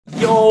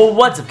Yo,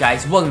 what's up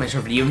guys, welcome to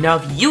our video. Now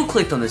if you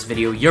clicked on this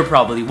video, you're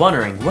probably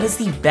wondering, what is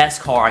the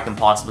best car I can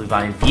possibly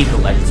buy in Vehicle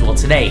Legends? Well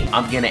today,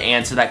 I'm gonna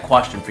answer that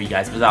question for you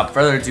guys. Without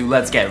further ado,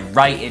 let's get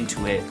right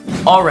into it.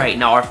 Alright,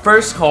 now our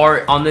first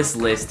car on this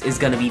list is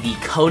gonna be the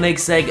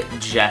Koenigsegg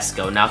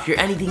Jesko. Now if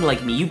you're anything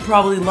like me, you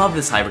probably love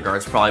this hypercar,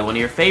 it's probably one of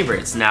your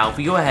favorites. Now if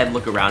we go ahead and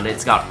look around it,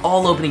 it's got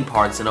all opening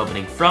parts, an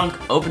opening front,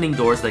 opening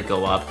doors that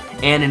go up,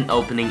 and an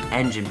opening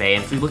engine bay.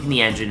 And if we look in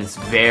the engine, it's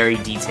very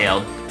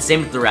detailed.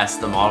 Same with the rest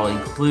of the model,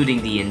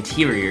 including the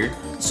interior.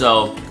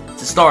 So,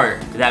 to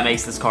start, that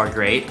makes this car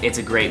great. It's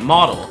a great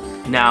model.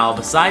 Now,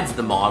 besides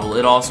the model,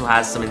 it also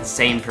has some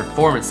insane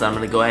performance that I'm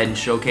going to go ahead and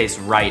showcase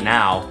right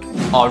now.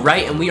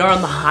 Alright, and we are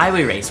on the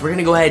highway race. We're going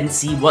to go ahead and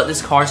see what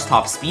this car's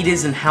top speed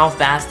is and how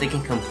fast it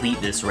can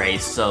complete this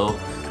race. So,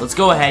 let's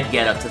go ahead and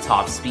get up to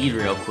top speed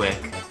real quick.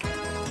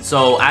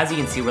 So, as you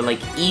can see, we're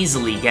like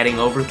easily getting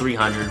over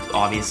 300,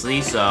 obviously.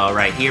 So,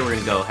 right here, we're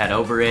going to go head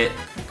over it.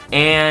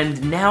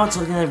 And now it's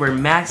looking like we're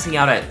maxing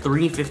out at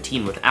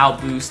 315 without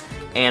boost.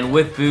 And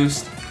with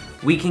boost,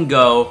 we can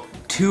go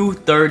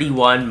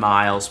 231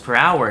 miles per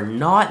hour.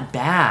 Not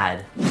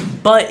bad.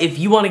 But if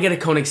you want to get a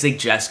Koenigsegg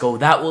Jesko,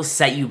 that will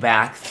set you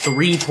back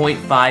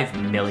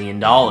 $3.5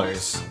 million.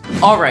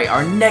 Alright,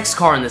 our next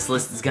car on this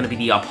list is going to be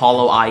the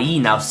Apollo IE.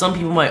 Now, some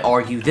people might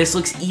argue this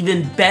looks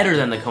even better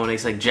than the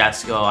Koenigsegg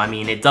Jesko. I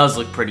mean, it does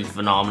look pretty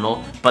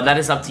phenomenal, but that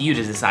is up to you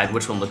to decide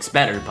which one looks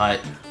better. But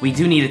we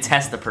do need to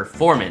test the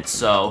performance,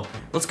 so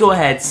let's go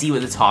ahead and see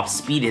what the top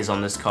speed is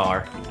on this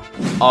car.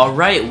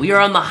 Alright, we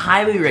are on the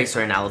highway race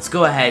right now. Let's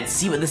go ahead and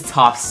see what this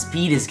top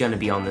speed is going to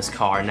be on this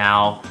car.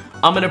 Now,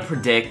 I'm going to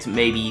predict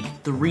maybe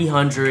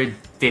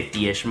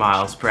 350-ish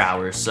miles per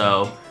hour,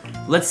 so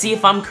let's see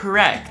if I'm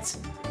correct.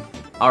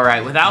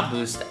 Alright, without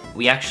boost,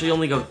 we actually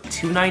only go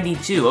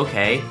 292,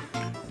 okay.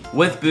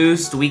 With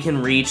boost, we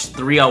can reach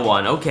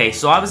 301. Okay,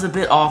 so I was a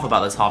bit off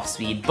about the top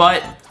speed,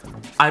 but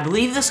I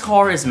believe this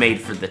car is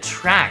made for the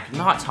track,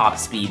 not top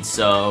speed,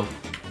 so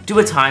do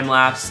a time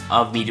lapse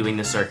of me doing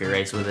the circuit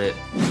race with it.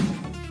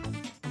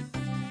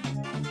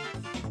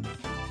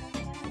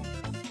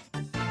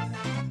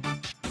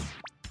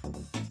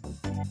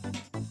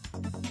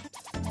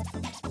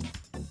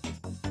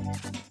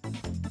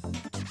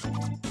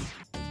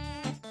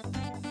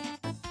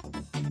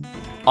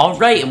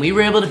 Alright, and we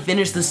were able to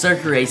finish the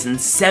circuit race in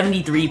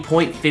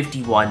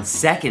 73.51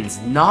 seconds.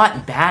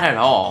 Not bad at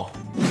all.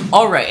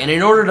 Alright, and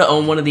in order to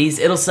own one of these,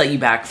 it'll set you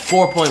back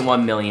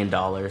 $4.1 million.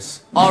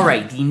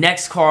 Alright, the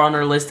next car on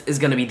our list is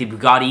going to be the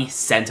Bugatti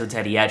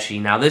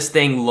Centoterrieci. Now, this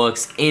thing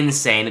looks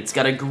insane. It's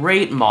got a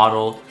great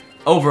model.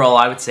 Overall,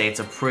 I would say it's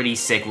a pretty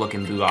sick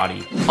looking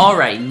Bugatti.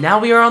 Alright, now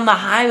we are on the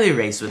highway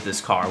race with this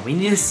car. We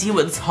need to see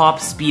what the top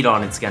speed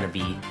on it's going to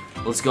be.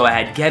 Let's go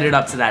ahead, get it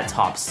up to that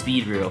top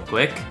speed real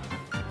quick.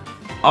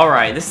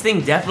 Alright, this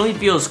thing definitely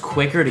feels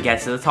quicker to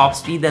get to the top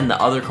speed than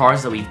the other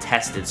cars that we've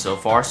tested so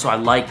far, so I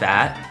like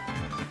that.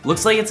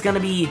 Looks like it's going to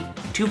be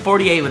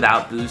 248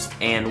 without boost,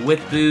 and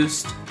with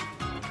boost,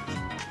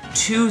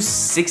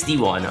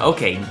 261.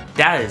 Okay,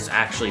 that is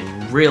actually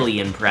really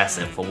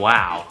impressive,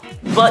 wow.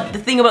 But the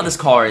thing about this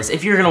car is,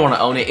 if you're going to want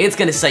to own it, it's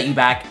going to set you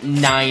back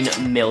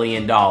 $9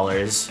 million.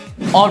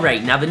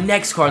 Alright, now the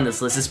next car on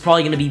this list is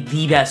probably going to be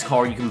the best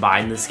car you can buy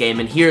in this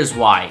game, and here's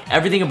why.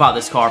 Everything about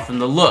this car, from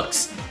the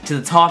looks, to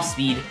the top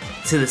speed,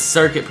 to the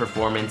circuit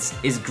performance,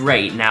 is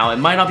great. Now, it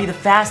might not be the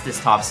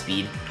fastest top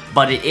speed,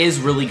 but it is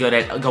really good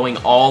at going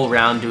all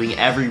around, doing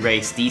every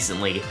race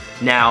decently.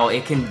 Now,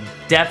 it can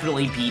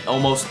definitely beat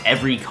almost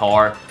every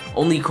car.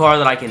 Only car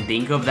that I can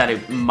think of that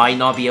it might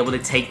not be able to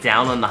take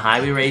down on the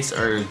highway race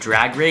or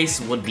drag race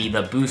would be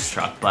the boost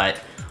truck, but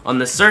on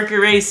the circuit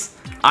race,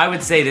 I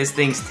would say this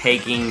thing's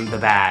taking the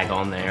bag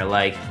on there.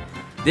 Like,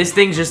 this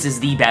thing just is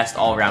the best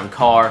all-around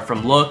car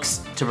from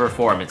looks to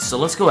performance. So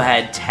let's go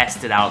ahead and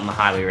test it out in the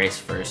highway race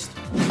first.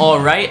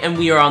 Alright, and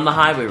we are on the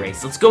highway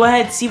race. Let's go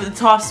ahead and see what the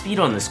top speed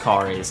on this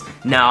car is.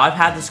 Now, I've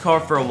had this car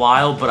for a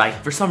while, but I,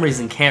 for some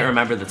reason, can't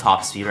remember the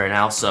top speed right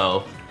now,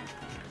 so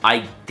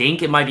I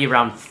think it might be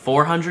around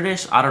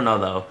 400-ish. I don't know,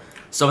 though.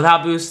 So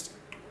without boost,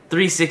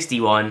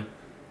 361.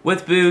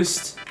 With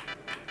boost,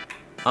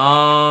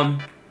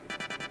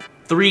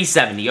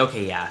 370,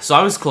 okay, yeah, so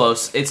I was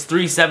close. It's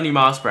 370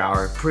 miles per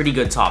hour, pretty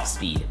good top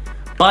speed.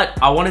 But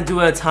I want to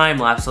do a time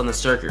lapse on the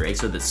circuit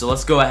race with it, so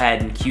let's go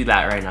ahead and cue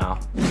that right now.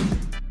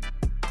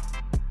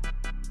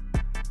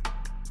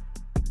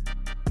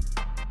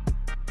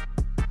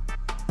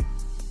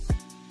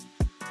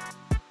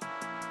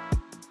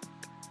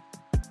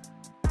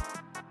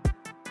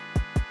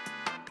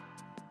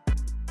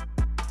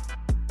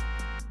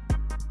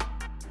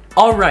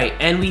 Alright,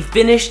 and we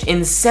finished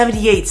in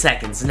 78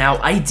 seconds. Now,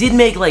 I did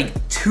make like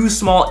 2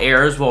 small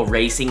errors while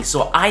racing,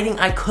 so I think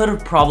I could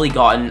have probably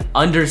gotten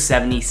under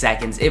 70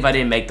 seconds if I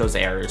didn't make those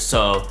errors.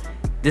 So,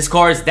 this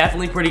car is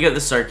definitely pretty good at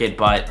the circuit,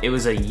 but it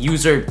was a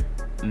user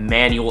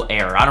manual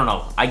error. I don't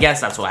know. I guess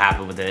that's what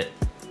happened with it.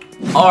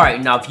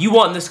 Alright, now if you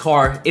want this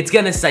car, it's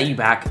gonna set you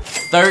back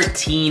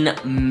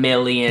 $13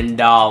 million.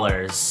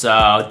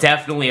 So,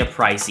 definitely a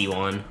pricey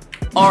one.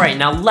 Alright,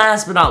 now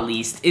last but not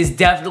least is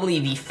definitely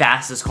the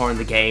fastest car in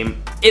the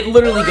game. It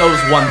literally goes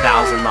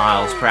 1,000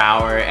 miles per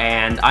hour,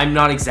 and I'm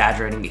not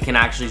exaggerating, it can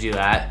actually do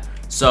that.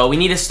 So we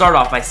need to start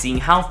off by seeing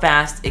how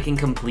fast it can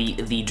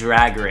complete the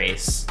drag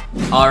race.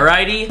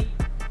 Alrighty,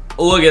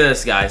 look at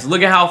this, guys.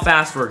 Look at how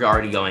fast we're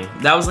already going.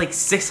 That was like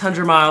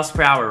 600 miles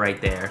per hour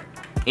right there.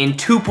 In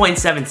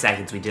 2.7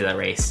 seconds we did that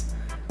race.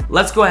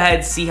 Let's go ahead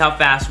and see how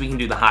fast we can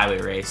do the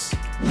highway race.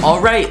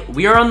 Alright,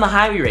 we are on the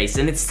highway race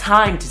and it's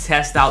time to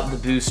test out the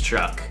boost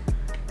truck.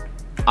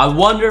 I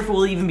wonder if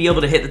we'll even be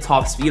able to hit the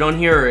top speed on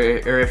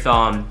here or if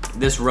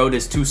this road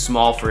is too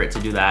small for it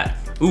to do that.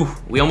 Ooh,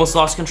 we almost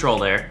lost control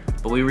there,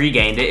 but we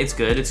regained it. It's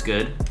good, it's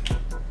good.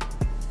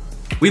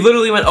 We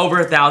literally went over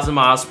 1,000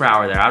 miles per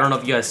hour there. I don't know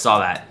if you guys saw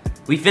that.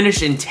 We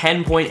finished in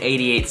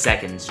 10.88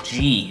 seconds,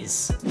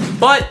 jeez.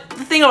 But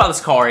the thing about this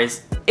car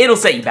is, it'll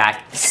set you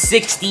back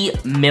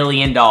 $60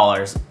 million.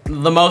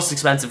 The most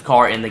expensive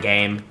car in the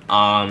game.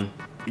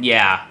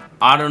 Yeah,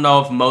 I don't know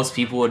if most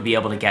people would be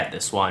able to get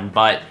this one,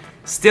 but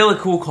still a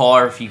cool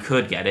car if you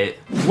could get it.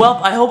 Well,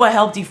 I hope I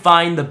helped you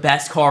find the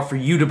best car for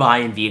you to buy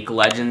in Vehicle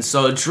Legends,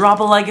 so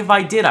drop a like if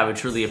I did, I would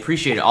truly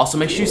appreciate it. Also,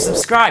 make sure you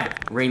subscribe,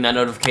 ring that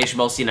notification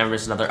bell so you never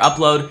miss another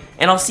upload,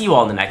 and I'll see you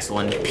all in the next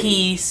one.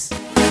 Peace!